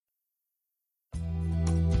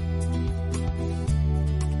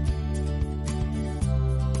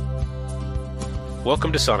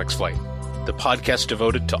Welcome to Sonex Flight, the podcast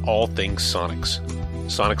devoted to all things Sonex.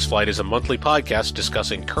 Sonex Flight is a monthly podcast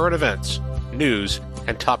discussing current events, news,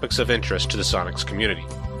 and topics of interest to the Sonex community.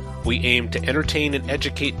 We aim to entertain and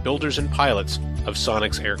educate builders and pilots of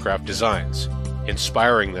Sonex aircraft designs,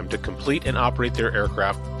 inspiring them to complete and operate their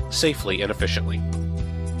aircraft safely and efficiently.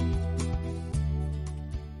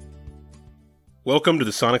 Welcome to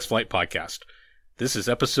the Sonex Flight podcast. This is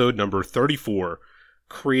episode number 34,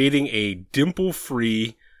 creating a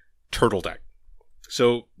dimple-free turtle deck.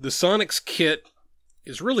 So the Sonex kit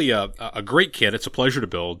is really a great kit. It's a pleasure to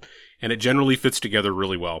build, and it generally fits together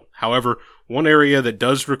really well. However, one area that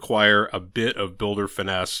does require a bit of builder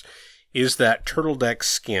finesse is that turtle deck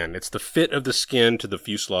skin. It's the fit of the skin to the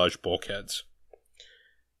fuselage bulkheads.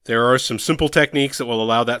 There are some simple techniques that will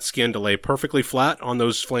allow that skin to lay perfectly flat on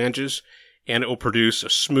those flanges, and it will produce a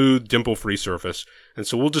smooth, dimple-free surface. And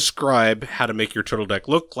so we'll describe how to make your turtle deck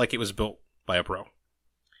look like it was built by a pro.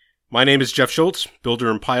 My name is Jeff Schultz, builder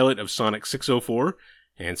and pilot of Sonex 604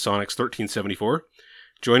 and Sonex 1374.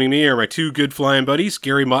 Joining me are my two good flying buddies,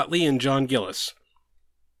 Gary Motley and John Gillis.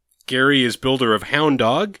 Gary is builder of Hound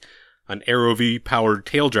Dog, an AeroV-powered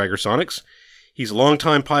tail dragger Sonex. He's a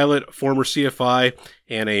longtime pilot, former CFI,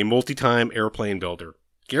 and a multi-time airplane builder.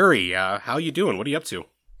 Gary, how you doing? What are you up to?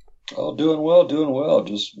 Oh, doing well.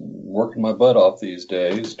 Just working my butt off these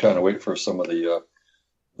days, trying to wait for some of the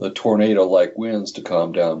tornado-like winds to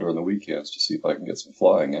calm down during the weekends to see if I can get some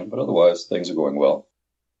flying in. But otherwise, things are going well.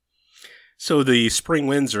 So the spring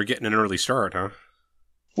winds are getting an early start, huh?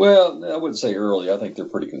 Well, I wouldn't say early. I think they're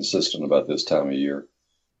pretty consistent about this time of year.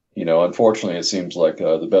 You know, unfortunately, it seems like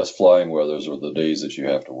the best flying weathers are the days that you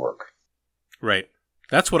have to work. Right.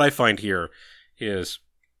 That's what I find here is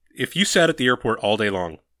if you sat at the airport all day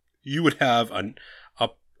long, you would have a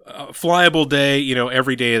flyable day,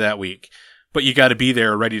 every day of that week. But you got to be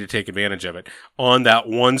there ready to take advantage of it. On that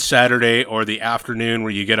one Saturday or the afternoon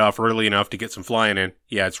where you get off early enough to get some flying in,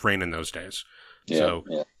 yeah, it's raining those days.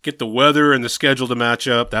 Get the weather and the schedule to match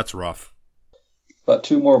up. That's rough. About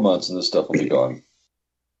 2 more months and this stuff will be gone.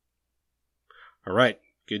 All right.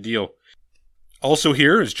 Good deal. Also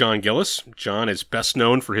here is John Gillis. John is best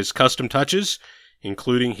known for his custom touches,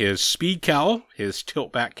 including his speed cowl, his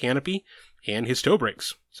tilt-back canopy, and his toe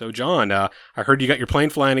brakes. So, John, I heard you got your plane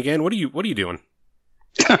flying again. What are you doing?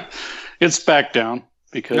 It's back down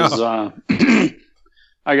because I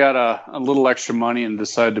got a little extra money and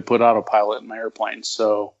decided to put autopilot in my airplane.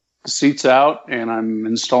 So the seat's out, and I'm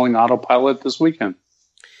installing autopilot this weekend.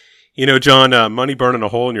 John, money burning a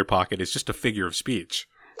hole in your pocket is just a figure of speech.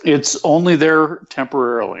 It's only there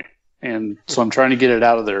temporarily, and so I'm trying to get it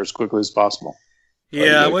out of there as quickly as possible.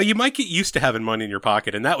 Yeah, well, you might get used to having money in your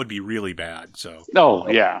pocket, and that would be really bad. So,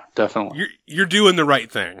 yeah, definitely. You're doing the right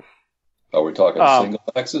thing. Are we talking single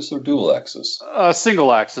axis or dual axis?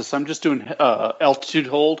 Single axis. I'm just doing altitude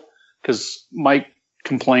hold because Mike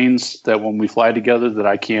complains that when we fly together that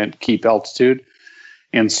I can't keep altitude,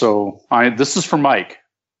 and so this is for Mike.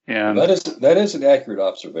 And that is an accurate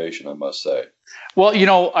observation, I must say. Well,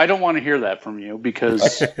 I don't want to hear that from you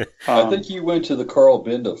because I think you went to the Carl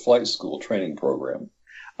Binda Flight School training program.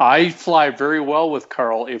 I fly very well with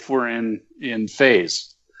Carl if we're in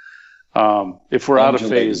phase. If we're out of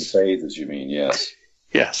phase, phases, you mean? Yes.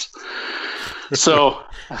 Yes. So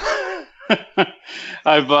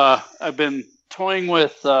I've been toying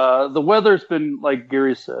with the weather's been, like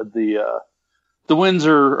Gary said, the winds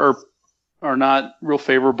are not real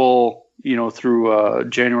favorable, through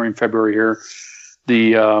January and February here.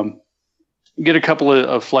 Get a couple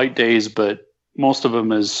of flight days, but most of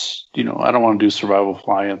them is, I don't want to do survival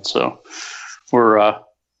flying. So I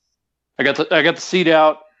got the seat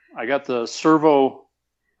out. I got the servo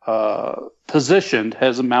positioned,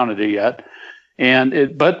 hasn't mounted it yet,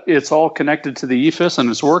 but it's all connected to the EFIS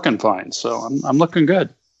and it's working fine. So I'm looking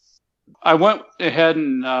good. I went ahead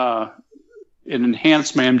and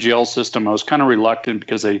enhanced my MGL system. I was kind of reluctant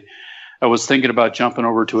because I was thinking about jumping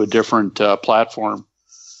over to a different platform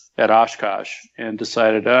at Oshkosh and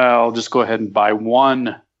decided I'll just go ahead and buy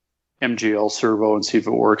one MGL servo and see if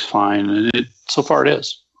it works fine. And so far it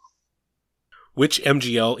is. Which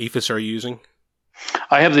MGL EFIS are you using?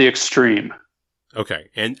 I have the Extreme. Okay,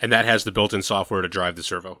 and that has the built-in software to drive the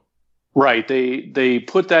servo. Right. They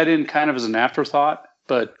put that in kind of as an afterthought,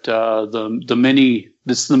 but the mini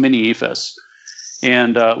EFIS.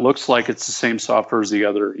 And it looks like it's the same software as the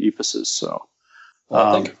other EFISes. So,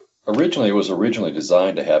 I think originally it was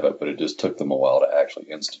designed to have it, but it just took them a while to actually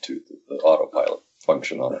institute the autopilot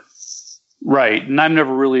function on it. Right, and I've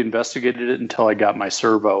never really investigated it until I got my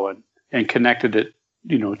servo and connected it,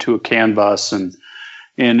 to a CAN bus, and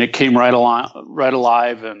it came right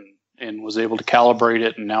alive, and and was able to calibrate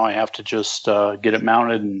it. And now I have to just get it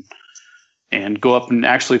mounted and go up and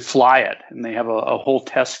actually fly it. And they have a whole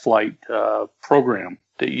test flight program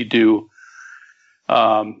that you do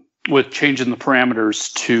with changing the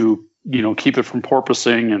parameters to, keep it from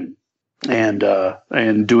porpoising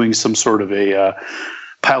and doing some sort of a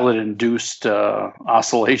pilot-induced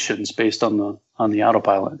oscillations based on the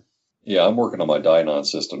autopilot. Yeah, I'm working on my Dynon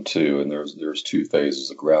system too, and there's two phases: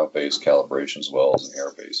 a ground-based calibration as well as an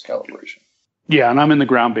air-based calibration. Yeah, and I'm in the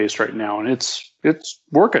ground-based right now, and it's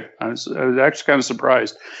working. I was actually kind of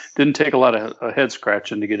surprised. Didn't take a lot of head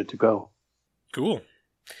scratching to get it to go. Cool.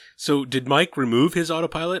 So did Mike remove his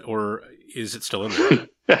autopilot, or is it still in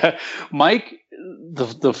there? Mike,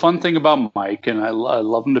 the fun thing about Mike, and I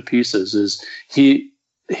love him to pieces, is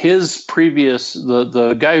his previous,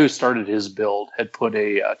 the guy who started his build had put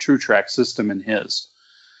a TrueTrack system in his.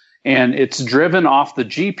 And it's driven off the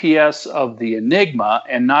GPS of the Enigma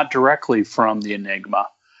and not directly from the Enigma.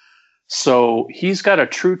 So he's got a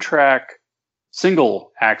TrueTrack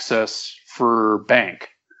single access for bank.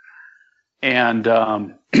 And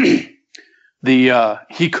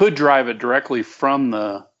he could drive it directly from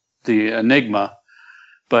the Enigma,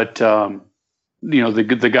 but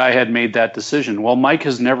the guy had made that decision. Well, Mike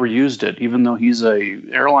has never used it, even though he's a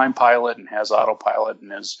airline pilot and has autopilot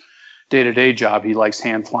in his day-to-day job. He likes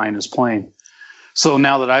hand flying his plane. So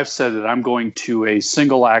now that I've said that I'm going to a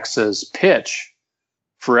single access pitch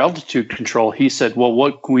for altitude control, he said, well,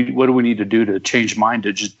 what do we need to do to change mine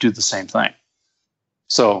to just do the same thing?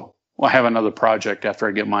 So I have another project after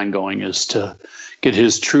I get mine going, is to get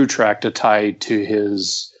his TrueTrack to tie to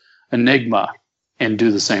his Enigma and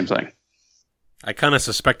do the same thing. I kind of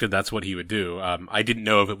suspected that's what he would do. I didn't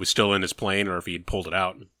know if it was still in his plane or if he'd pulled it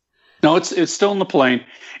out. No, it's still in the plane.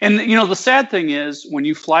 And, the sad thing is when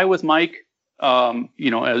you fly with Mike,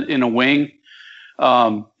 in a wing,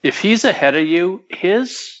 if he's ahead of you,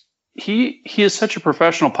 he is such a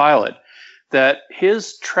professional pilot that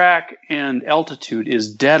his track and altitude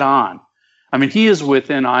is dead on. I mean, he is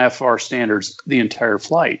within IFR standards the entire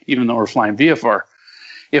flight, even though we're flying VFR.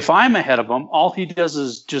 If I'm ahead of him, all he does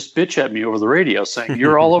is just bitch at me over the radio saying,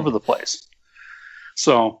 you're all over the place.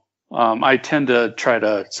 So I tend to try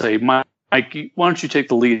to say, Mike, why don't you take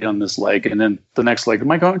the lead on this leg? And then the next leg,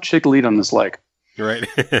 Mike, why don't you take the lead on this leg? Right.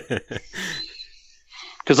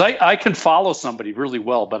 Because I can follow somebody really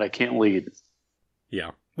well, but I can't lead.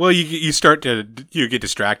 Yeah. Well, you start to get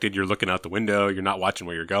distracted. You're looking out the window. You're not watching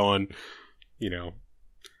where you're going.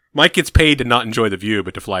 Mike gets paid to not enjoy the view,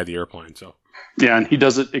 but to fly the airplane. So. Yeah, and he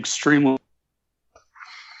does it extremely.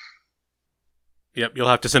 Yep, you'll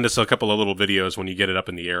have to send us a couple of little videos when you get it up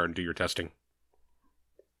in the air and do your testing.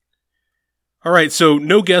 All right, so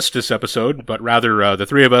no guest this episode, but rather the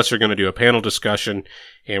three of us are going to do a panel discussion,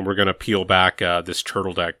 and we're going to peel back this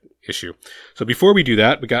turtle deck issue. So before we do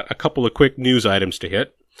that, we got a couple of quick news items to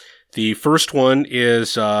hit. The first one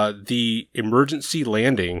is the emergency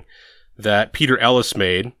landing that Peter Ellis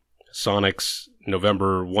made, Sonic's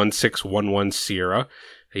November 1611 Sierra.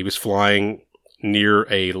 He was flying near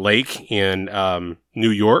a lake in New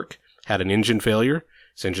York, had an engine failure.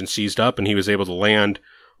 His engine seized up, and he was able to land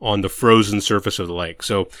on the frozen surface of the lake.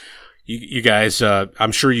 So you guys,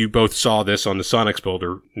 I'm sure you both saw this on the Sonics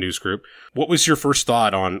Builder news group. What was your first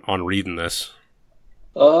thought on reading this?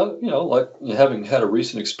 Like having had a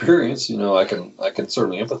recent experience, I can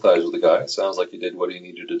certainly empathize with the guy. It sounds like he did what he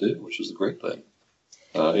needed to do, which is a great thing.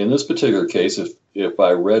 In this particular case, if I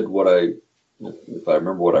remember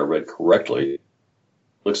what I read correctly, it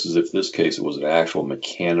looks as if this case it was an actual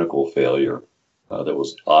mechanical failure that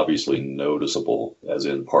was obviously noticeable, as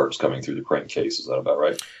in parts coming through the crankcase. Is that about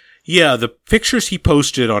right? Yeah, the pictures he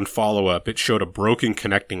posted on follow-up, it showed a broken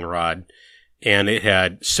connecting rod, and it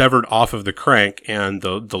had severed off of the crank, and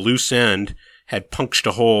the loose end had punctured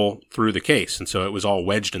a hole through the case, and so it was all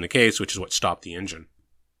wedged in the case, which is what stopped the engine.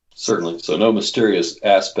 Certainly. So no mysterious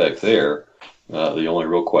aspect there. The only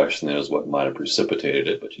real question is what might have precipitated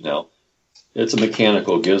it. But, it's a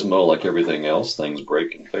mechanical gizmo like everything else. Things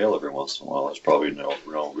break and fail every once in a while. There's probably no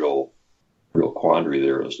real quandary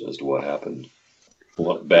there as to what happened.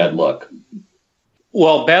 Bad luck.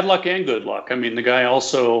 Well, bad luck and good luck. I mean, the guy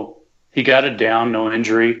also, he got it down, no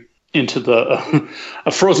injury, into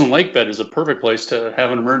a frozen lake bed is a perfect place to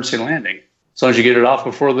have an emergency landing. As long as you get it off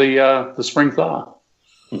before the spring thaw.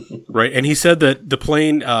 Right, and he said that the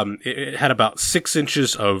plane it had about 6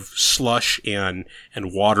 inches of slush and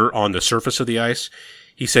water on the surface of the ice.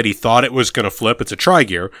 He said he thought it was going to flip. It's a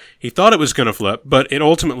tri-gear. He thought it was going to flip, but it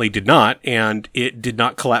ultimately did not, and it did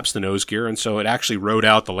not collapse the nose gear, and so it actually rode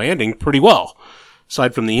out the landing pretty well.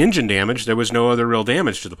 Aside from the engine damage, there was no other real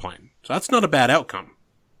damage to the plane. So that's not a bad outcome.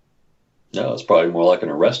 No, it's probably more like an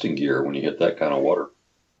arresting gear when you hit that kind of water.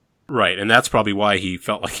 Right, and that's probably why he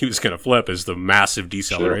felt like he was going to flip, is the massive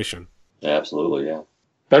deceleration. Sure. Absolutely, yeah.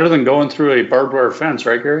 Better than going through a barbed wire fence,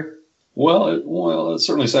 right, Gary? Well, it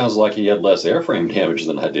certainly sounds like he had less airframe damage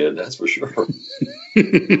than I did, that's for sure.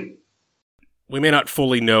 We may not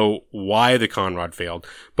fully know why the Conrod failed,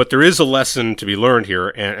 but there is a lesson to be learned here,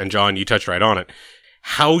 and John, you touched right on it.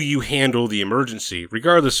 How you handle the emergency,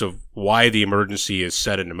 regardless of why the emergency is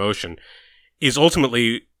set into motion, is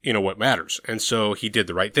ultimately, what matters. And so he did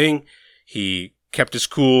the right thing. He kept his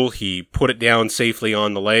cool. He put it down safely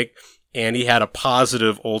on the lake, and he had a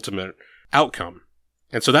positive ultimate outcome.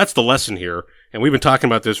 And so that's the lesson here. And we've been talking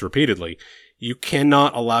about this repeatedly. You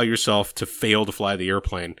cannot allow yourself to fail to fly the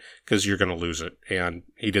airplane because you're going to lose it. And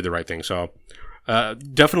he did the right thing. So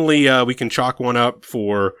definitely we can chalk one up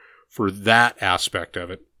for that aspect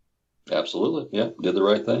of it. Absolutely. Yeah. Did the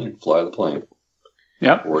right thing. Fly the plane.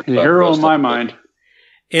 Yep. The hero in my mind.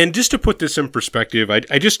 And just to put this in perspective,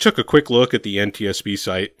 I just took a quick look at the NTSB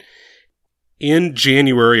site. In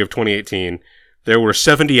January of 2018, there were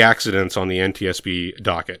 70 accidents on the NTSB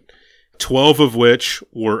docket, 12 of which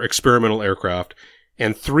were experimental aircraft,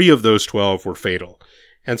 and 3 of those 12 were fatal.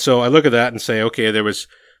 And so I look at that and say, okay, there was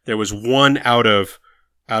one out of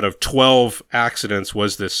 12 accidents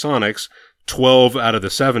was this Sonex, 12 out of the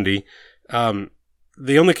 70. The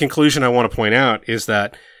only conclusion I want to point out is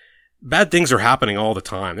that bad things are happening all the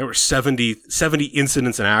time. There were 70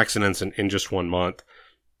 incidents and accidents in just 1 month.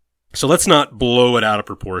 So let's not blow it out of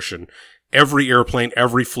proportion. Every airplane,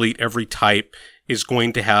 every fleet, every type is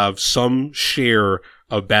going to have some share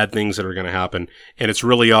of bad things that are going to happen. And it's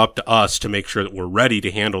really up to us to make sure that we're ready to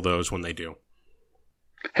handle those when they do.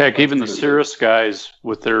 Heck, even the Cirrus guys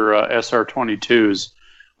with their SR-22s,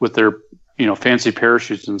 with their fancy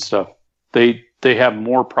parachutes and stuff, they have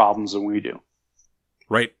more problems than we do.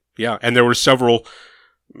 Right. Yeah. And there were several,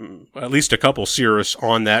 at least a couple Cirrus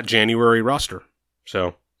on that January roster.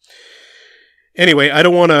 So anyway, I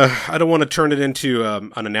don't want to turn it into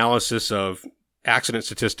an analysis of accident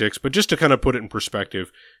statistics, but just to kind of put it in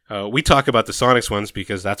perspective, we talk about the Sonex ones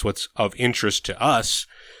because that's what's of interest to us,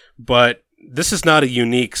 but this is not a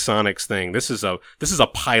unique Sonex thing. This is a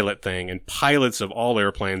pilot thing, and pilots of all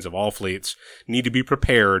airplanes, of all fleets, need to be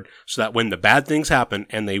prepared so that when the bad things happen,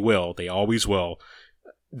 and they always will,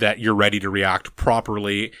 that you're ready to react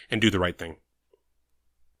properly and do the right thing.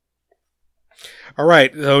 All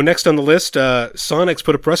right, so next on the list, Sonex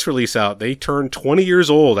put a press release out. They turned 20 years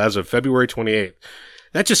old as of February 28th.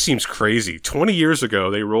 That just seems crazy. 20 years ago,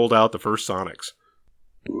 they rolled out the first Sonex.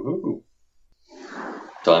 Ooh.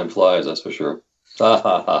 Time flies, that's for sure.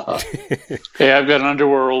 Hey, I've got an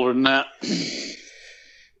underwear older than that.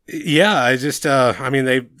 Yeah,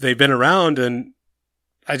 they've been around, and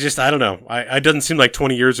I don't know. It doesn't seem like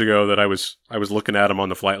 20 years ago that I was looking at them on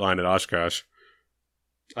the flight line at Oshkosh.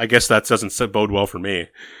 I guess that doesn't bode well for me.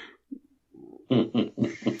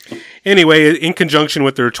 Anyway, in conjunction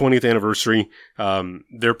with their 20th anniversary,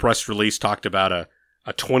 their press release talked about a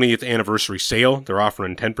 20th anniversary sale. They're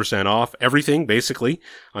offering 10% off everything, basically,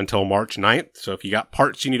 until March 9th. So if you got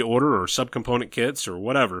parts you need to order or subcomponent kits or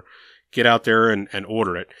whatever, get out there and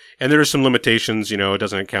order it. And there are some limitations, it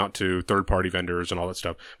doesn't account to third-party vendors and all that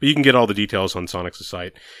stuff. But you can get all the details on Sonex's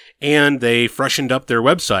site. And they freshened up their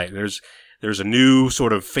website. There's a new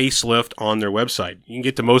sort of facelift on their website. You can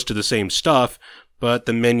get to most of the same stuff, but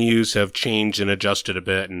the menus have changed and adjusted a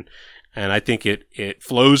bit, and I think it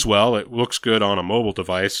flows well. It looks good on a mobile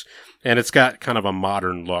device, and it's got kind of a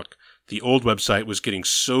modern look. The old website was getting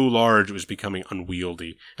so large it was becoming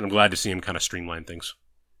unwieldy, and I'm glad to see them kind of streamline things.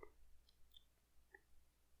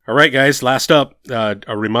 All right, guys, last up,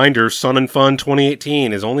 a reminder, Sun and Fun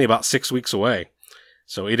 2018 is only about 6 weeks away.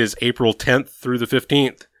 So it is April 10th through the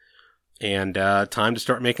 15th. And time to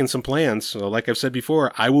start making some plans. So like I've said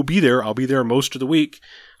before, I will be there. I'll be there most of the week.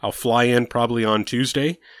 I'll fly in probably on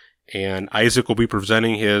Tuesday. And Isaac will be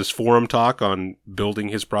presenting his forum talk on building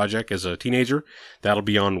his project as a teenager. That'll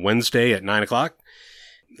be on Wednesday at 9 o'clock.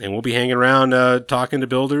 And we'll be hanging around talking to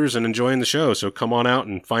builders and enjoying the show. So come on out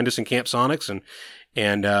and find us in Camp Sonex.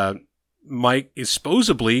 And Mike is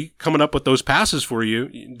supposedly coming up with those passes for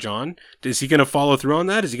you, John. Is he going to follow through on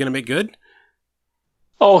that? Is he going to make good?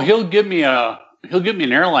 Oh, he'll give me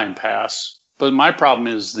an airline pass, but my problem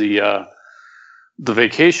is the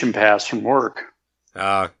vacation pass from work.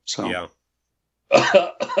 Yeah.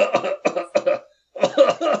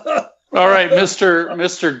 All right,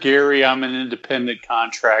 Mr. Gary, I'm an independent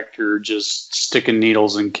contractor, just sticking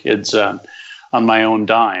needles in kids on my own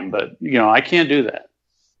dime, but I can't do that.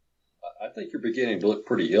 I think you're beginning to look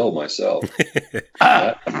pretty ill myself.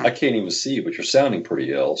 I can't even see you, but you're sounding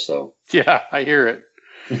pretty ill. So yeah, I hear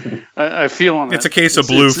it. I feel on it. It's a case of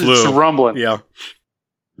flu. It's rumbling. Yeah.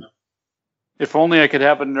 If only I could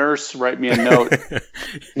have a nurse write me a note.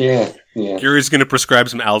 yeah. Gary's going to prescribe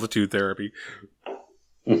some altitude therapy.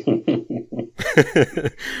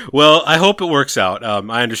 Well, I hope it works out.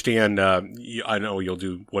 I understand. I know you'll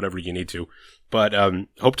do whatever you need to, but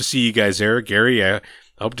hope to see you guys there. Gary, I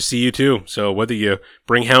hope to see you too. So whether you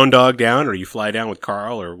bring Hound Dog down or you fly down with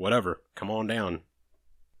Carl or whatever, come on down.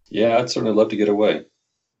 Yeah, I'd certainly love to get away.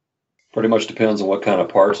 Pretty much depends on what kind of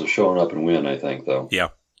parts are showing up and when, I think, though. Yeah.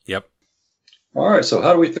 Yep. All right, so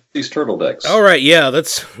how do we fix these turtle decks? All right, yeah,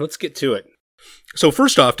 let's get to it. So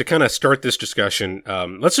first off, to kind of start this discussion,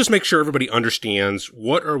 let's just make sure everybody understands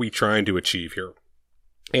what are we trying to achieve here.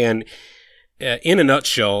 And in a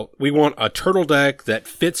nutshell, we want a turtle deck that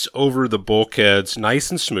fits over the bulkheads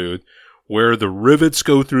nice and smooth, where the rivets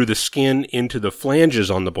go through the skin into the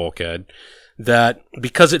flanges on the bulkhead, that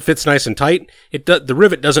because it fits nice and tight, the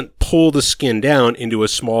rivet doesn't pull the skin down into a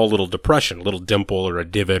small little depression, a little dimple or a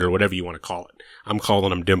divot or whatever you want to call it. I'm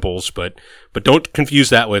calling them dimples, but don't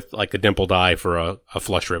confuse that with like a dimple die for a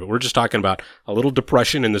flush rivet. We're just talking about a little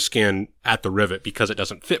depression in the skin at the rivet because it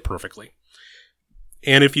doesn't fit perfectly.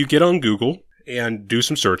 And if you get on Google and do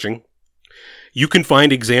some searching, you can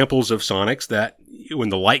find examples of Sonics that when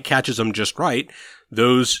the light catches them just right,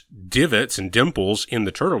 those divots and dimples in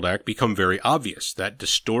the turtle deck become very obvious. That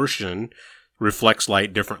distortion reflects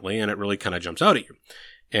light differently, and it really kind of jumps out at you.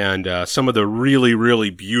 And some of the really, really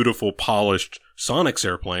beautiful polished Sonics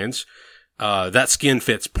airplanes, that skin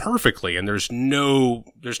fits perfectly, and there's no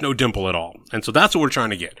dimple at all. And so that's what we're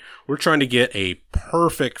trying to get. We're trying to get a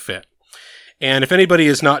perfect fit. And if anybody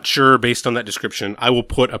is not sure based on that description, I will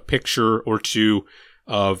put a picture or two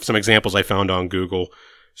of some examples I found on Google.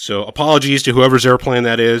 So apologies to whoever's airplane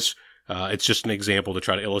that is. It's just an example to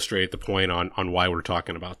try to illustrate the point on why we're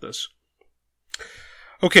talking about this.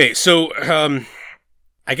 Okay, so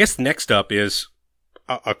I guess next up is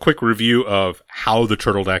a quick review of how the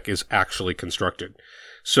turtle deck is actually constructed.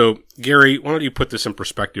 So, Gary, why don't you put this in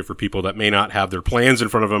perspective for people that may not have their plans in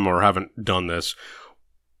front of them or haven't done this?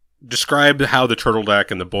 Describe how the turtle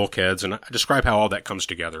deck and the bulkheads, and describe how all that comes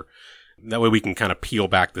together. That way we can kind of peel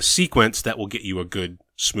back the sequence that will get you a good,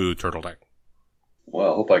 smooth turtle deck.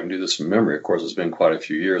 Well, I hope I can do this from memory. Of course, it's been quite a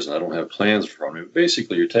few years, and I don't have plans for me.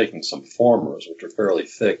 Basically, you're taking some formers, which are fairly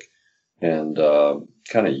thick and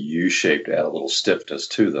kind of U-shaped, add a little stiffness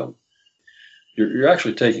to them. You're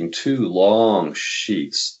actually taking two long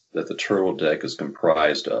sheets that the turtle deck is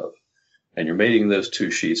comprised of, and you're mating those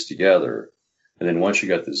two sheets together. And then once you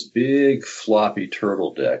got this big floppy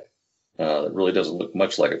turtle deck that really doesn't look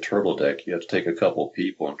much like a turtle deck, you have to take a couple of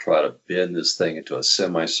people and try to bend this thing into a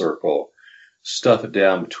semicircle, stuff it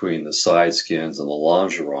down between the side skins and the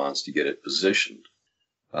longerons to get it positioned.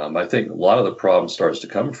 I think a lot of the problem starts to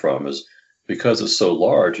come from is because it's so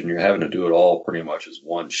large and you're having to do it all pretty much as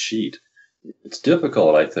one sheet. It's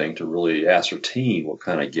difficult, I think, to really ascertain what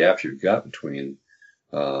kind of gaps you've got between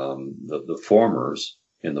the formers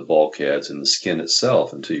in the bulkheads and the skin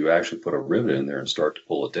itself until you actually put a rivet in there and start to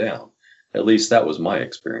pull it down. At least that was my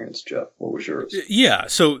experience, Jeff. What was yours? Yeah,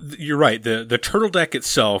 so you're right. The turtle deck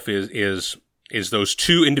itself is those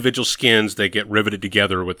two individual skins that get riveted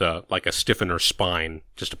together with a stiffener spine,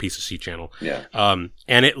 just a piece of C-channel. Yeah.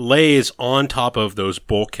 And it lays on top of those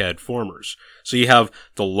bulkhead formers. So you have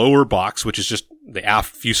the lower box, which is just the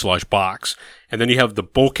aft fuselage box, and then you have the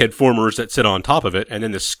bulkhead formers that sit on top of it, and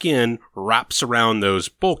then the skin wraps around those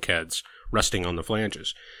bulkheads, resting on the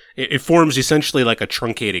flanges. It forms essentially like a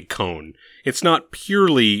truncated cone. It's not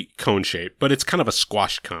purely cone-shaped, but it's kind of a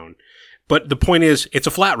squash cone. But the point is, it's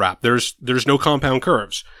a flat wrap. There's no compound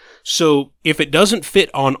curves. So if it doesn't fit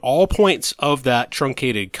on all points of that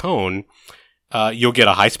truncated cone, you'll get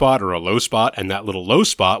a high spot or a low spot, and that little low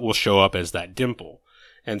spot will show up as that dimple.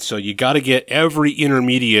 And so you got to get every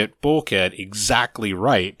intermediate bulkhead exactly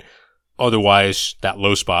right. Otherwise, that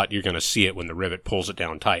low spot, you're going to see it when the rivet pulls it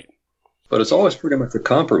down tight. But it's always pretty much a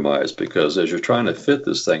compromise because as you're trying to fit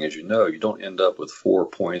this thing, as you know, you don't end up with 4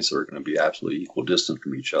 points that are going to be absolutely equal distant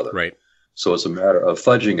from each other. Right. So it's a matter of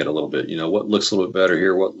fudging it a little bit. You know, what looks a little bit better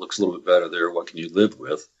here, what looks a little bit better there, what can you live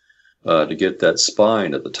with to get that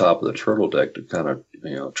spine at the top of the turtle deck to kind of,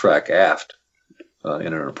 track aft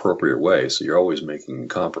in an appropriate way. So you're always making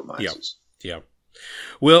compromises. Yeah.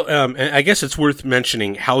 Well, and I guess it's worth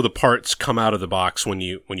mentioning how the parts come out of the box when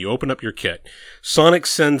you open up your kit. Sonic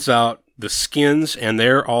sends out the skins, and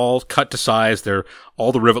they're all cut to size.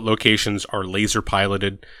 All the rivet locations are laser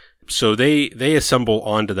piloted, so they assemble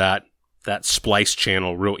onto that that splice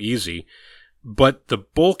channel real easy. But the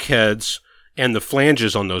bulkheads and the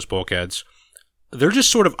flanges on those bulkheads, they're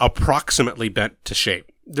just sort of approximately bent to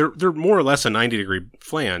shape. They're more or less a 90-degree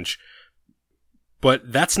flange,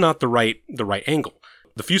 but that's not the right angle.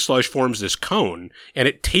 The fuselage forms this cone, and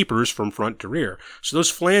it tapers from front to rear. So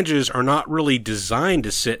those flanges are not really designed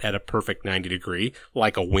to sit at a perfect 90 degree,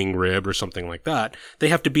 like a wing rib or something like that. They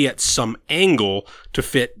have to be at some angle to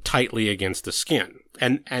fit tightly against the skin.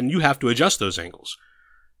 And you have to adjust those angles.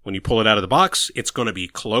 When you pull it out of the box, it's going to be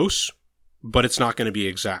close, but it's not going to be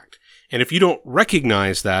exact. And if you don't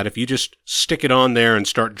recognize that, if you just stick it on there and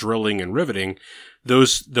start drilling and riveting,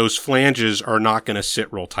 those flanges are not going to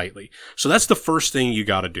sit real tightly. So that's the first thing you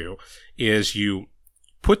got to do, is you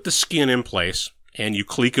put the skin in place and you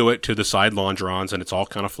cleco it to the side longerons, and it's all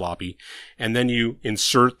kind of floppy. And then you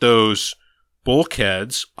insert those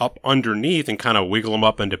bulkheads up underneath and kind of wiggle them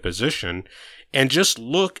up into position, and just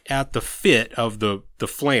look at the fit of the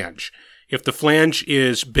flange. If the flange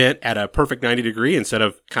is bent at a perfect 90 degree instead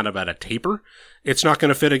of kind of at a taper, it's not going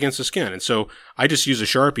to fit against the skin. And so I just use a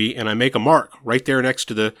Sharpie and I make a mark right there next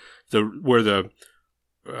to where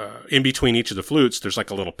in between each of the flutes, there's like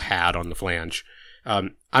a little pad on the flange.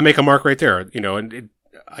 I make a mark right there, and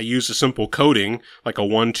I use a simple coding, like a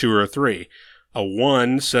 1, 2, or a 3. A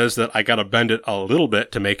 1 says that I got to bend it a little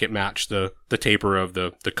bit to make it match the taper of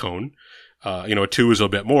the cone. A 2 is a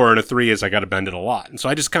bit more, and a 3 is I got to bend it a lot. And so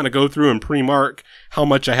I just kind of go through and pre-mark how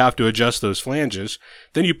much I have to adjust those flanges.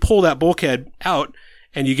 Then you pull that bulkhead out,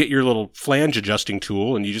 and you get your little flange adjusting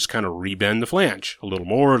tool, and you just kind of rebend the flange a little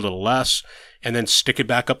more, a little less, and then stick it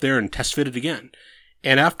back up there and test fit it again.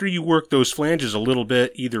 And after you work those flanges a little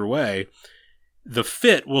bit either way, the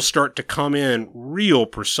fit will start to come in real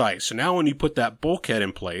precise. So now when you put that bulkhead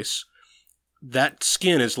in place, that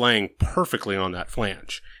skin is laying perfectly on that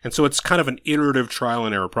flange. And so it's kind of an iterative trial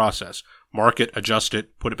and error process. Mark it, adjust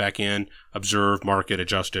it, put it back in, observe, mark it,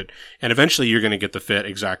 adjust it, and eventually you're going to get the fit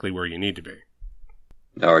exactly where you need to be.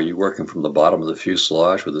 Now, are you working from the bottom of the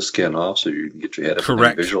fuselage with the skin off so you can get your head up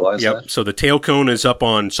Correct. and visualize that? So the tail cone is up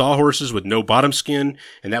on sawhorses with no bottom skin,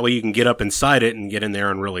 and that way you can get up inside it and get in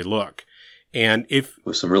there and really look. And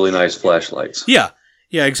with some really nice flashlights. Yeah,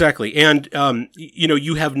 exactly. And,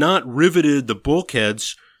 you have not riveted the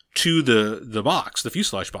bulkheads to the box, the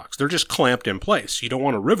fuselage box. They're just clamped in place. You don't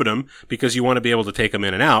want to rivet them because you want to be able to take them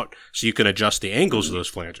in and out so you can adjust the angles of those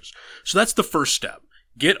flanges. So that's the first step.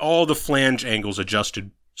 Get all the flange angles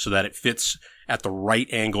adjusted so that it fits at the right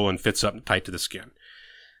angle and fits up tight to the skin.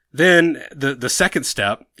 Then the second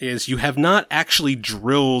step is you have not actually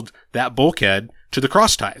drilled that bulkhead to the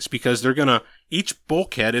cross ties, because each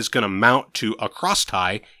bulkhead is going to mount to a cross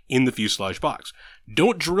tie in the fuselage box.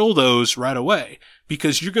 Don't drill those right away,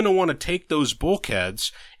 because you're going to want to take those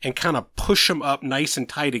bulkheads and kind of push them up nice and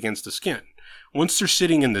tight against the skin. Once they're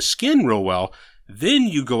sitting in the skin real well, then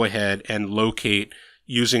you go ahead and locate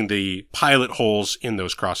using the pilot holes in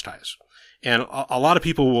those cross ties. And a lot of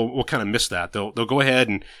people will kind of miss that. They'll go ahead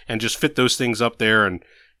and just fit those things up there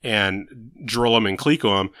and drill them and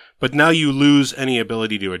cleco them, but now you lose any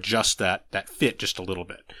ability to adjust that fit just a little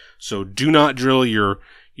bit. So do not drill your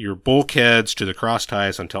bulkheads to the cross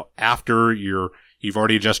ties until after you've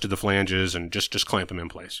already adjusted the flanges, and just clamp them in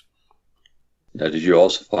place. Now, did you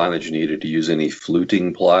also find that you needed to use any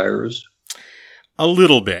fluting pliers? A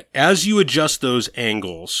little bit. As you adjust those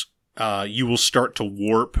angles, you will start to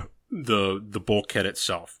warp the bulkhead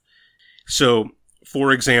itself. So,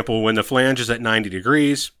 for example, when the flange is at 90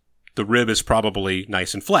 degrees, the rib is probably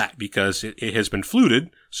nice and flat because it has been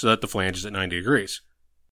fluted so that the flange is at 90 degrees.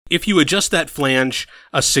 If you adjust that flange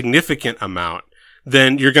a significant amount,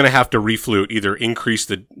 then you're going to have to reflute, either increase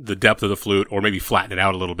the depth of the flute or maybe flatten it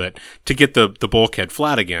out a little bit to get the bulkhead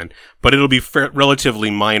flat again. But it'll be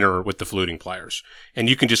relatively minor with the fluting pliers. And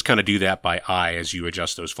you can just kind of do that by eye as you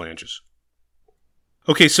adjust those flanges.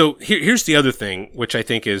 Okay, so here's the other thing, which I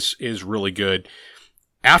think is really good.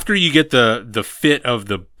 After you get the fit of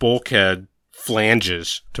the bulkhead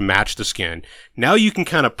flanges to match the skin, now you can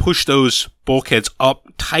kind of push those bulkheads up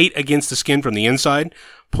tight against the skin from the inside,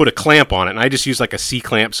 put a clamp on it, and I just use like a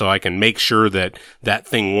C-clamp so I can make sure that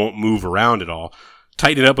thing won't move around at all.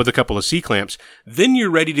 Tighten it up with a couple of C-clamps. Then you're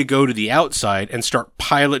ready to go to the outside and start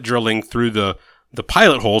pilot drilling through the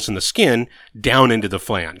pilot holes in the skin down into the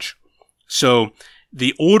flange. So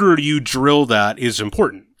the order you drill that is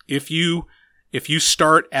important. If you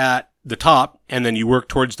start at the top and then you work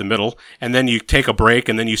towards the middle, and then you take a break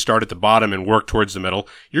and then you start at the bottom and work towards the middle,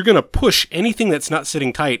 you're going to push anything that's not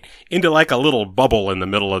sitting tight into like a little bubble in the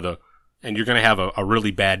middle and you're going to have a really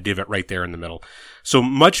bad divot right there in the middle. So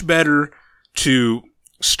much better to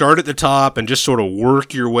start at the top and just sort of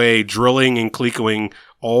work your way, drilling and clecoing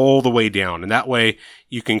all the way down. And that way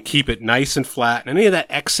you can keep it nice and flat. And any of that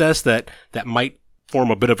excess that might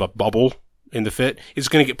form a bit of a bubble in the fit is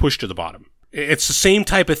going to get pushed to the bottom. It's the same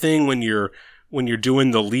type of thing when you're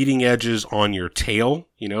doing the leading edges on your tail.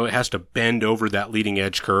 You know, it has to bend over that leading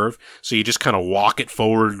edge curve. So you just kind of walk it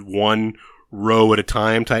forward one row at a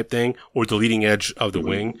time type thing, or the leading edge of the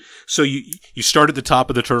wing. So you start at the top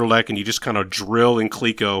of the turtleneck and you just kind of drill and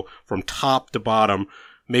cleco from top to bottom,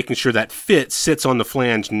 making sure that fit sits on the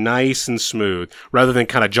flange nice and smooth, rather than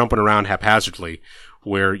kind of jumping around haphazardly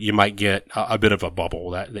where you might get a bit of a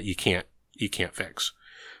bubble that you can't fix.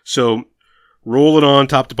 So roll it on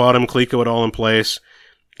top to bottom, cleco it all in place.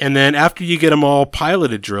 And then after you get them all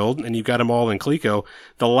piloted drilled and you've got them all in cleco,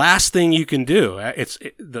 the last thing you can do,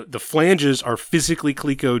 the flanges are physically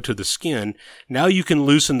clecoed to the skin. Now you can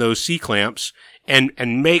loosen those C-clamps and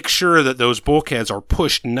make sure that those bulkheads are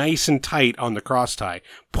pushed nice and tight on the cross tie.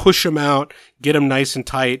 Push them out, get them nice and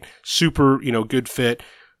tight, super, good fit,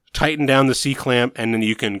 tighten down the C-clamp, and then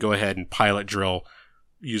you can go ahead and pilot drill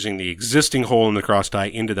using the existing hole in the cross tie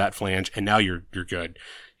into that flange, and now you're good.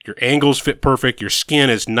 Your angles fit perfect. Your skin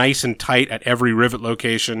is nice and tight at every rivet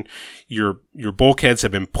location. Your bulkheads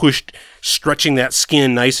have been pushed, stretching that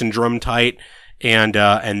skin nice and drum tight, and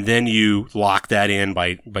then you lock that in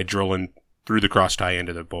by drilling through the cross tie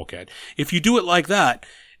into the bulkhead. If you do it like that,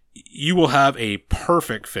 you will have a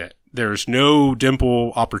perfect fit. There's no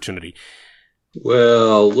dimple opportunity.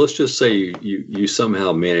 Well, let's just say you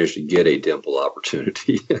somehow managed to get a dimple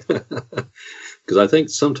opportunity. Because I think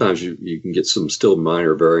sometimes you can get some still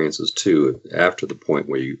minor variances too after the point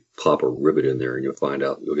where you pop a rivet in there, and you'll find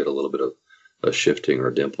out you'll get a little bit of a shifting or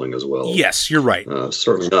dimpling as well. Yes, you're right.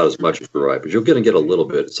 Certainly not as much as you're right, but you're going to get a little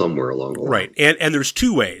bit somewhere along the line. Right, and there's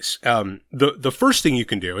two ways. The first thing you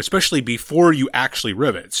can do, especially before you actually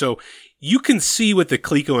rivet, so you can see with the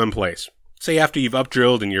cleco in place. Say after you've up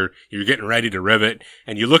drilled and you're getting ready to rivet,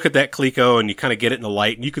 and you look at that cleco and you kind of get it in the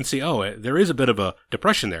light, and you can see, there is a bit of a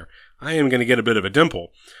depression there. I am going to get a bit of a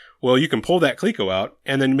dimple. Well, you can pull that cleco out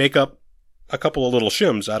and then make up a couple of little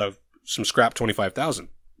shims out of some scrap 25,000.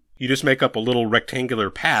 You just make up a little rectangular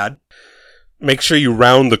pad. Make sure you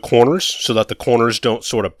round the corners so that the corners don't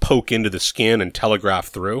sort of poke into the skin and telegraph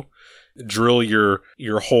through. Drill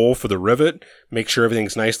your hole for the rivet. Make sure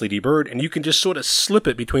everything's nicely deburred, and you can just sort of slip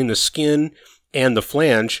it between the skin and the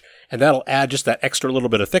flange, and that'll add just that extra little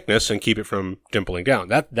bit of thickness and keep it from dimpling down.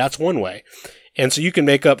 That's one way. And so you can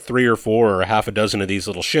make up 3 or 4 or half a dozen of these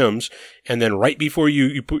little shims, and then right before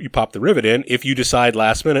you pop the rivet in, if you decide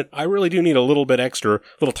last minute, I really do need a little bit extra, a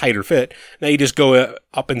little tighter fit, now you just go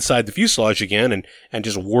up inside the fuselage again and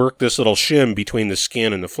just work this little shim between the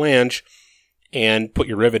skin and the flange, and put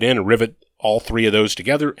your rivet in and rivet all 3 of those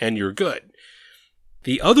together, and you're good.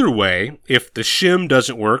 The other way, if the shim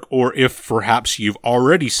doesn't work, or if perhaps you've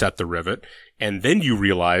already set the rivet, and then you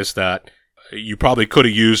realize that you probably could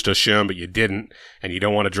have used a shim, but you didn't, and you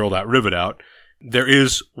don't want to drill that rivet out, there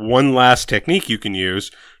is one last technique you can use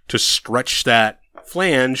to stretch that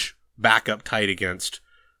flange back up tight against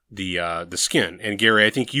the skin. And Gary, I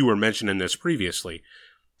think you were mentioning this previously.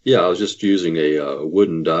 Yeah, I was just using a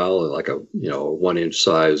wooden dowel, like a 1-inch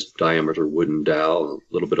size diameter wooden dowel,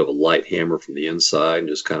 a little bit of a light hammer from the inside, and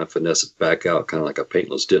just kind of finesse it back out, kind of like a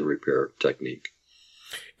paintless dent repair technique.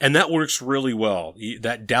 And that works really well.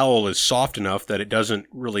 That dowel is soft enough that it doesn't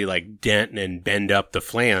really like dent and bend up the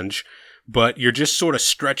flange, but you're just sort of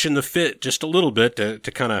stretching the fit just a little bit to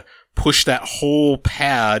kind of push that whole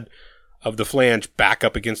pad of the flange back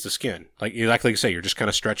up against the skin. Like you say, you're just kind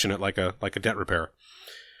of stretching it like a dent repair.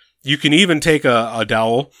 You can even take a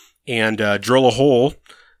dowel and drill a hole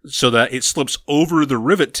so that it slips over the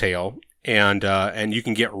rivet tail, and you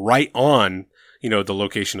can get right on the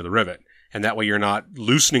location of the rivet. And that way you're not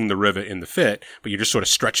loosening the rivet in the fit, but you're just sort of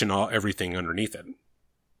stretching everything underneath it.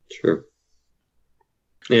 Sure.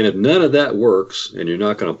 And if none of that works and you're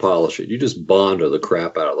not going to polish it, you just Bondo the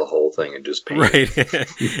crap out of the whole thing and just paint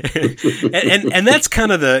it. and that's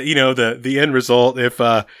kind of the end result. If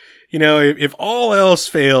all else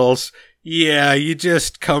fails, you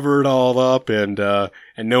just cover it all up and no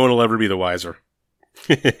one will ever be the wiser.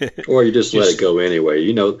 Or you just let it go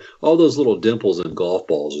anyway. All those little dimples in golf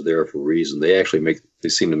balls are there for a reason. They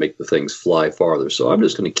seem to make the things fly farther. So I'm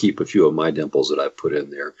just going to keep a few of my dimples that I put in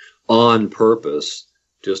there on purpose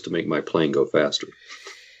just to make my plane go faster.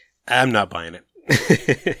 I'm not buying it.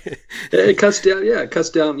 It cuts down. Yeah, it cuts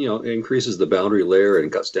down. It increases the boundary layer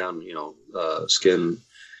and cuts down. Skin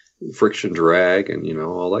friction drag and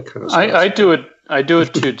all that kind of stuff. I do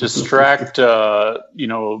it to distract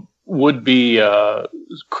would-be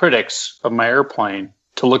critics of my airplane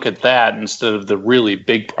to look at that instead of the really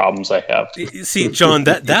big problems I have. See, John,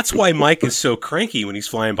 that's why Mike is so cranky when he's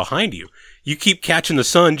flying behind you. You keep catching the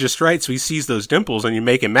sun just right so he sees those dimples and you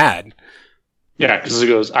make him mad. Yeah, because he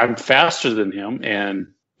goes, I'm faster than him, and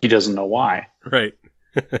he doesn't know why. Right.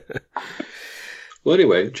 Well,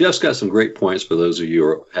 anyway, Jeff's got some great points for those of you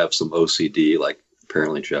who have some OCD, like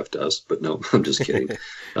apparently Jeff does, but no, I'm just kidding,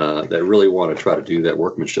 that really want to try to do that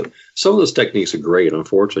workmanship. Some of those techniques are great.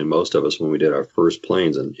 Unfortunately, most of us, when we did our first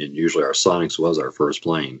planes, and usually our Sonics was our first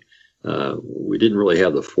plane, we didn't really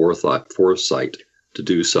have the foresight to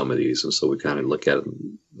do some of these. And so we kind of look at it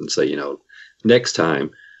and say, next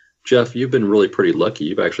time, Jeff, you've been really pretty lucky.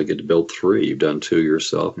 You've actually get to build 3. You've done 2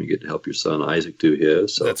 yourself, and you get to help your son Isaac do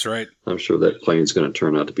his. So that's right. I'm sure that plane's going to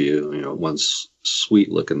turn out to be, one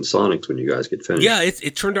sweet-looking Sonics when you guys get finished. Yeah,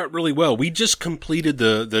 it turned out really well. We just completed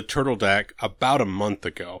the turtle deck about a month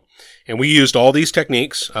ago, and we used all these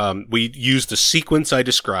techniques. We used the sequence I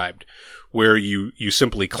described, where you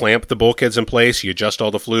simply clamp the bulkheads in place, you adjust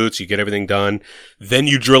all the flutes, you get everything done, then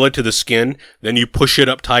you drill it to the skin, then you push it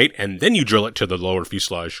up tight, and then you drill it to the lower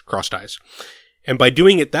fuselage cross ties. And by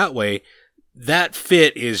doing it that way, that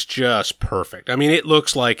fit is just perfect. I mean, it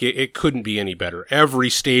looks like it couldn't be any better. Every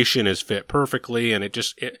station is fit perfectly, and it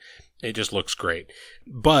just looks great.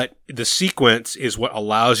 But the sequence is what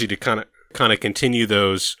allows you to kind of continue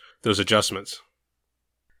those adjustments.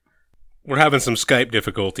 We're having some Skype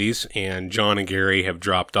difficulties, and John and Gary have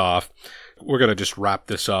dropped off. We're going to just wrap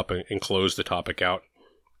this up and close the topic out.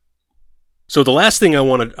 So the last thing I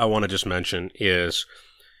want to just mention is,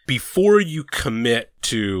 before you commit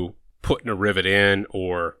to putting a rivet in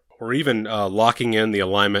or even locking in the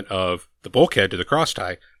alignment of the bulkhead to the cross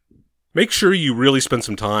tie, make sure you really spend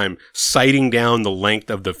some time sighting down the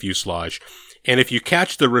length of the fuselage. And if you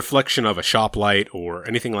catch the reflection of a shop light or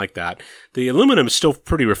anything like that, the aluminum is still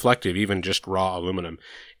pretty reflective, even just raw aluminum.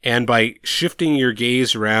 And by shifting your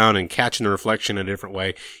gaze around and catching the reflection in a different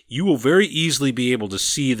way, you will very easily be able to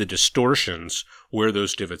see the distortions where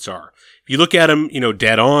those divots are. If you look at them,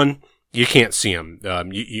 dead on, you can't see them.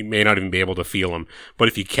 You may not even be able to feel them. But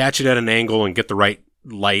if you catch it at an angle and get the right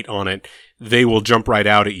light on it, they will jump right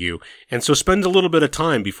out at you. And so spend a little bit of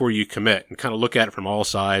time before you commit and kind of look at it from all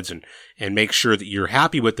sides and make sure that you're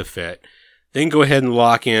happy with the fit. Then go ahead and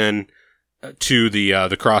lock in to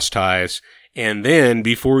the cross ties. And then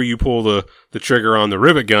before you pull the trigger on the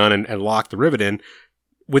rivet gun and lock the rivet in,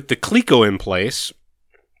 with the Cleco in place,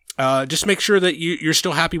 just make sure that you're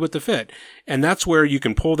still happy with the fit. And that's where you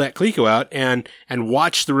can pull that Cleco out and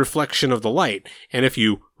watch the reflection of the light. And if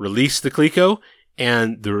you release the Cleco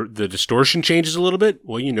and the distortion changes a little bit,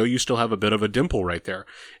 well, you still have a bit of a dimple right there.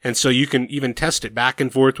 And so you can even test it back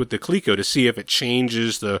and forth with the Cleco to see if it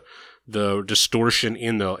changes the distortion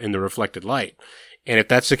in the reflected light. And if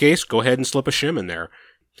that's the case, go ahead and slip a shim in there.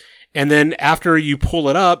 And then after you pull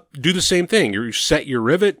it up, do the same thing. You set your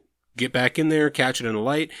rivet, get back in there, catch it in the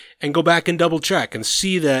light, and go back and double check and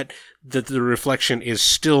see that the reflection is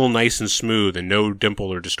still nice and smooth and no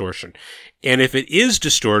dimple or distortion. And if it is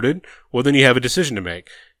distorted, well, then you have a decision to make.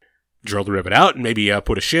 Drill the rivet out and maybe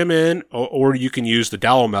put a shim in, or you can use the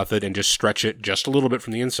dowel method and just stretch it just a little bit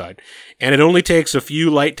from the inside. And it only takes a few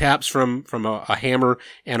light taps from a hammer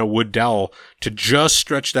and a wood dowel to just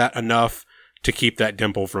stretch that enough to keep that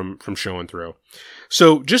dimple from showing through.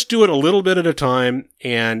 So just do it a little bit at a time,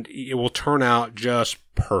 and it will turn out just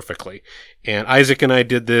perfectly. And Isaac and I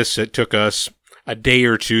did this. It took us a day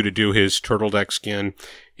or two to do his turtle deck skin,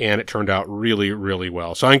 and it turned out really, really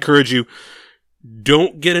well. So I encourage you,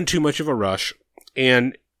 don't get in too much of a rush,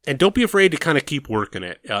 and don't be afraid to kind of keep working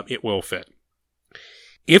it. It will fit.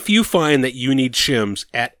 If you find that you need shims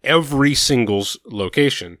at every single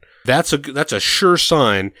location, that's a sure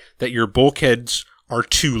sign that your bulkheads are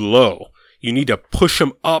too low. You need to push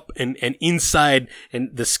them up and inside and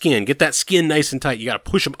the skin. Get that skin nice and tight. You got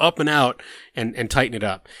to push them up and out and tighten it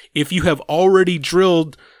up. If you have already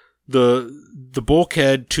drilled the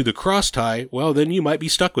bulkhead to the cross tie, well, then you might be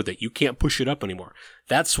stuck with it. You can't push it up anymore.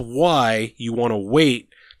 That's why you want to wait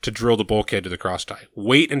to drill the bulkhead to the cross tie.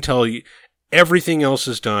 Wait until everything else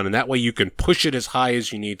is done, and that way you can push it as high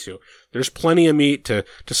as you need to. There's plenty of meat to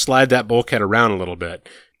slide that bulkhead around a little bit.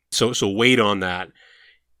 So wait on that.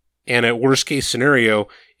 And at worst case scenario,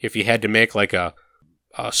 if you had to make like a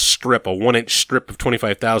strip, a 1-inch strip of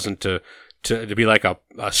 25,000 to be like a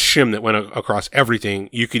shim that went across everything,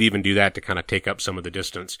 you could even do that to kind of take up some of the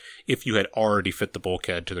distance if you had already fit the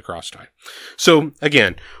bulkhead to the cross tie. So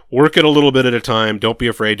again, work it a little bit at a time. Don't be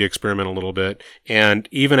afraid to experiment a little bit. And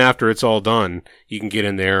even after it's all done, you can get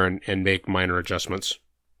in there and make minor adjustments.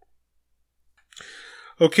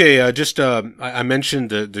 Okay, I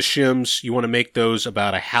mentioned the shims. You want to make those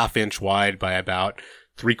about a 1/2 inch wide by about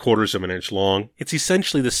 3/4 of an inch long. It's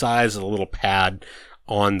essentially the size of a little pad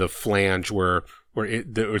on the flange where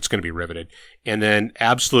it's going to be riveted. And then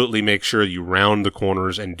absolutely make sure you round the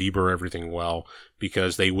corners and deburr everything well,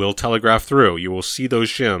 because they will telegraph through. You will see those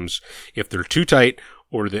shims. If they're too tight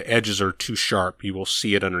or the edges are too sharp, you will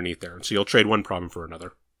see it underneath there. And so you'll trade one problem for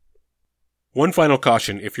another. One final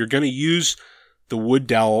caution: if you're going to use the wood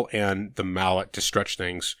dowel and the mallet to stretch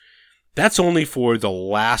things, that's only for the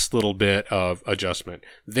last little bit of adjustment.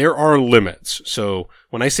 There are limits. So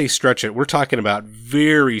when I say stretch it, we're talking about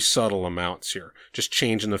very subtle amounts here. Just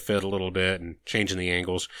changing the fit a little bit and changing the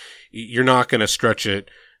angles. You're not going to stretch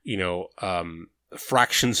it,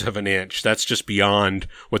 fractions of an inch. That's just beyond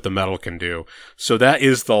what the metal can do. So that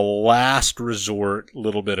is the last resort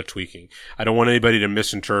little bit of tweaking. I don't want anybody to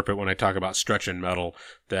misinterpret when I talk about stretching metal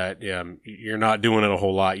that you're not doing it a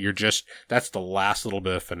whole lot. That's the last little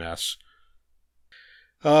bit of finesse.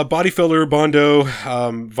 Body filler, Bondo,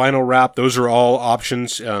 vinyl wrap, those are all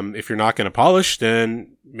options. If you're not going to polish,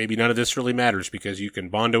 then maybe none of this really matters, because you can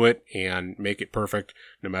Bondo it and make it perfect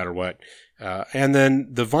no matter what. And then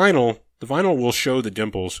the vinyl will show the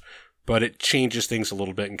dimples, but it changes things a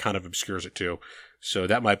little bit and kind of obscures it too. So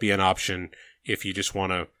that might be an option if you just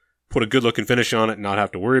want to put a good looking finish on it and not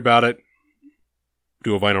have to worry about it.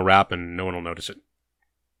 Do a vinyl wrap and no one will notice it.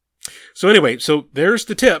 So anyway, so there's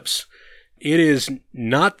the tips. It is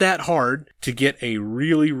not that hard to get a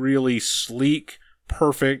really, really sleek,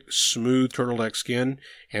 perfect, smooth turtleneck skin,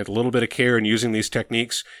 and with a little bit of care in using these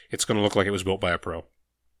techniques, it's going to look like it was built by a pro.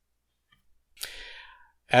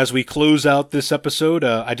 As we close out this episode,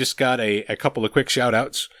 I just got a couple of quick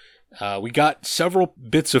shout-outs. We got several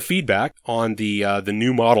bits of feedback on the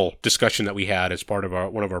new model discussion that we had as part of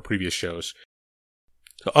one of our previous shows.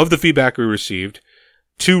 So of the feedback we received,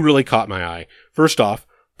 2 really caught my eye. First off,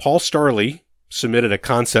 Paul Starley submitted a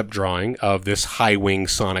concept drawing of this high-wing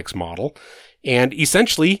Sonex model, and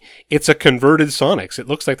essentially, it's a converted Sonex. It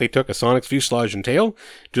looks like they took a Sonex fuselage and tail,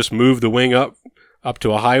 just moved the wing up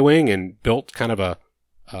to a high wing, and built kind of a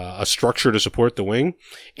structure to support the wing,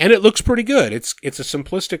 and it looks pretty good. It's a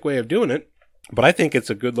simplistic way of doing it, but I think it's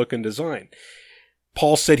a good-looking design.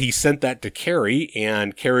 Paul said he sent that to Carrie,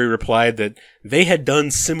 and Carrie replied that they had done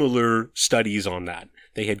similar studies on that.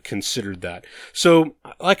 They had considered that. So,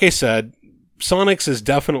 like I said, Sonex is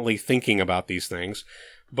definitely thinking about these things,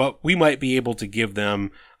 but we might be able to give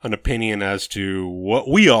them an opinion as to what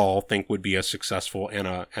we all think would be a successful and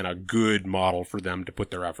a good model for them to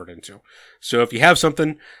put their effort into. So if you have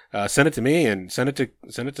something, send it to me and send it to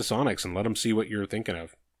Sonex and let them see what you're thinking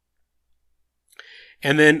of.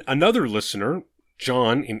 And then another listener,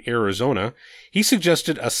 John in Arizona, he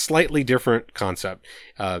suggested a slightly different concept.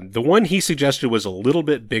 The one he suggested was a little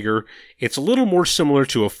bit bigger. It's a little more similar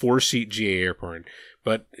to a 4-seat GA airplane,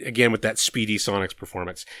 but again, with that speedy Sonex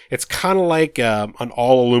performance. It's kind of like an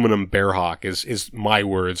all-aluminum Bearhawk is my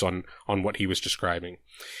words on what he was describing.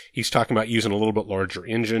 He's talking about using a little bit larger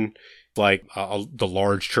engine, like the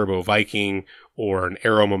large Turbo Viking or an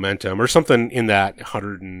Aero Momentum or something in that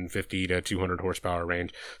 150 to 200 horsepower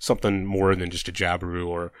range, something more than just a Jabiru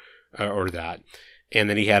or that. And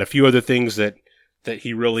then he had a few other things that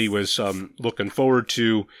he really was looking forward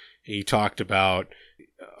to. He talked about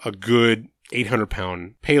a good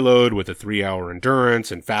 800-pound payload with a 3-hour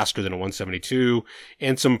endurance and faster than a 172,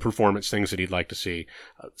 and some performance things that he'd like to see.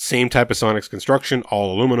 Same type of Sonex construction,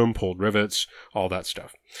 all aluminum, pulled rivets, all that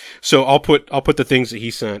stuff. So I'll put the things that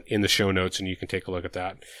he sent in the show notes, and you can take a look at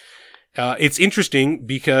that. It's interesting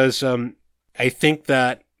because I think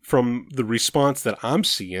that from the response that I'm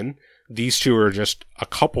seeing, these two are just a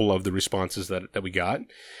couple of the responses that we got.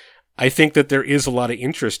 I think that there is a lot of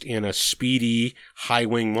interest in a speedy,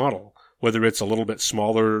 high-wing model, whether it's a little bit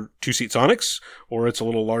smaller 2-seat Sonex or it's a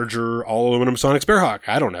little larger all-aluminum Sonex Bearhawk.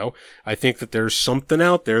 I don't know. I think that there's something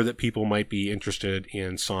out there that people might be interested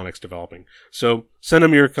in Sonex developing. So send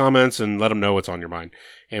them your comments and let them know what's on your mind.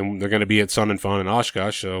 And they're going to be at Sun and Fun in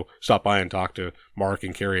Oshkosh, so stop by and talk to Mark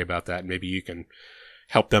and Carrie about that, and maybe you can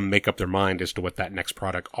help them make up their mind as to what that next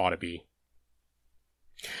product ought to be.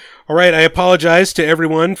 All right, I apologize to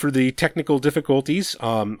everyone for the technical difficulties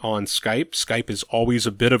on Skype. Skype is always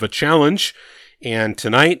a bit of a challenge, and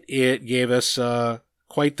tonight it gave us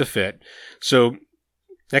quite the fit. So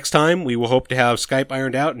next time we will hope to have Skype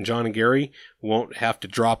ironed out, and John and Gary won't have to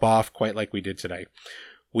drop off quite like we did today.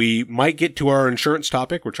 We might get to our insurance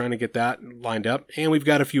topic. We're trying to get that lined up, and we've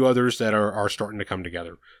got a few others that are starting to come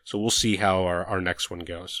together. So we'll see how our next one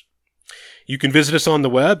goes. You can visit us on the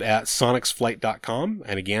web at sonexflight.com.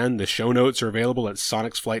 And again, the show notes are available at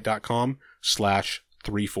sonexflight.com/3.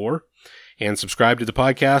 888-888-3434 and subscribe to the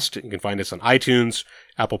podcast. You can find us on iTunes,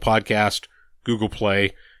 Apple Podcast, Google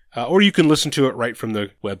Play, or you can listen to it right from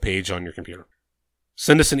the webpage on your computer.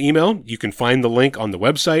 Send us an email. You can find the link on the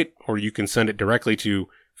website, or you can send it directly to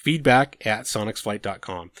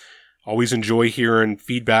feedback@sonicsflight.com. Always enjoy hearing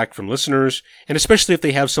feedback from listeners, and especially if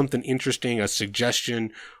they have something interesting, a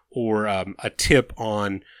suggestion, or a tip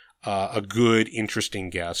on a good, interesting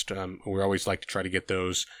guest. We always like to try to get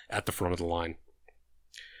those at the front of the line.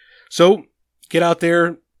 So get out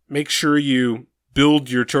there, make sure you build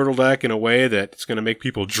your turtle deck in a way that it's going to make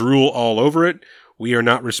people drool all over it. We are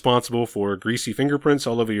not responsible for greasy fingerprints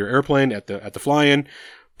all over your airplane at the fly-in,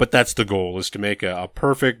 but that's the goal, is to make a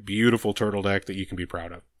perfect, beautiful turtle deck that you can be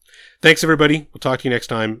proud of. Thanks, everybody. We'll talk to you next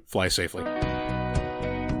time. Fly safely.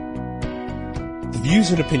 The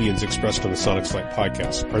views and opinions expressed on the Sonics Flight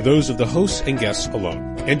podcast are those of the hosts and guests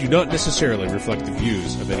alone, and do not necessarily reflect the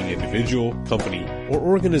views of any individual, company, or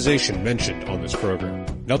organization mentioned on this program.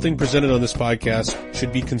 Nothing presented on this podcast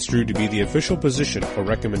should be construed to be the official position or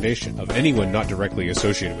recommendation of anyone not directly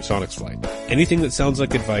associated with Sonics Flight. Anything that sounds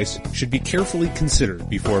like advice should be carefully considered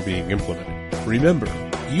before being implemented. Remember,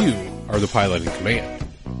 you are the pilot in command.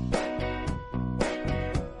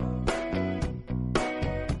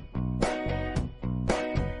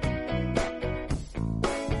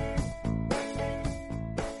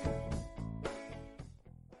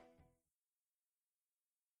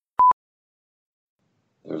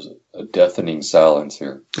 There's a deafening silence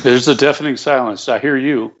here. There's a deafening silence. I hear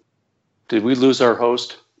you. Did we lose our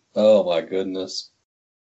host? Oh my goodness.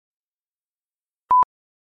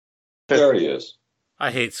 There he is.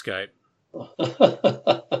 I hate Skype.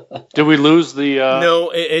 Did we lose the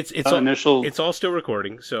No, it's initial? It's all still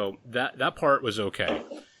recording, so that part was okay.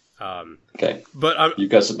 Okay. But You've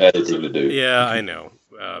got some editing to do. yeah, I know.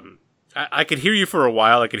 I could hear you for a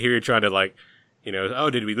while. I could hear you trying to oh,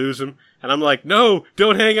 did we lose him? And I'm like, no,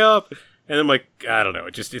 don't hang up. And I'm like, I don't know.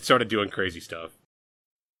 It started doing crazy stuff.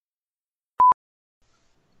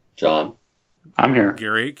 John? I'm here.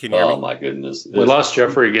 Gary, can you hear me? Oh my goodness. We lost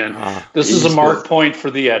Jeffrey again. This is a mark point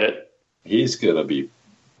for the edit. He's going to be...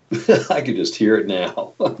 I can just hear it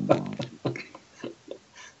now.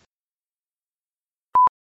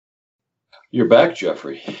 You're back,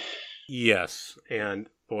 Jeffrey. Yes. And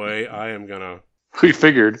boy, I am going to... We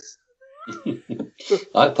figured.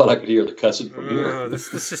 I thought I could hear the cussing from here.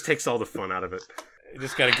 This just takes all the fun out of it. You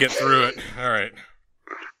just got to get through it. All right.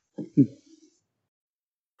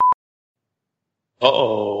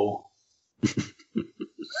 Uh-oh.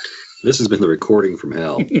 This has been the recording from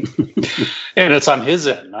hell. And it's on his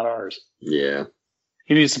end, not ours. Yeah.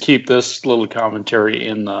 He needs to keep this little commentary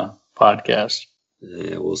in the podcast.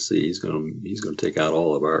 Yeah, we'll see. He's gonna take out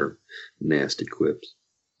all of our nasty quips.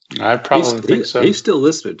 I probably think so. He's still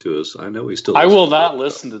listening to us. I know he's still. I will not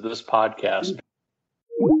listen to this podcast.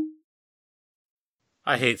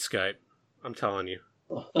 I hate Skype. I'm telling you.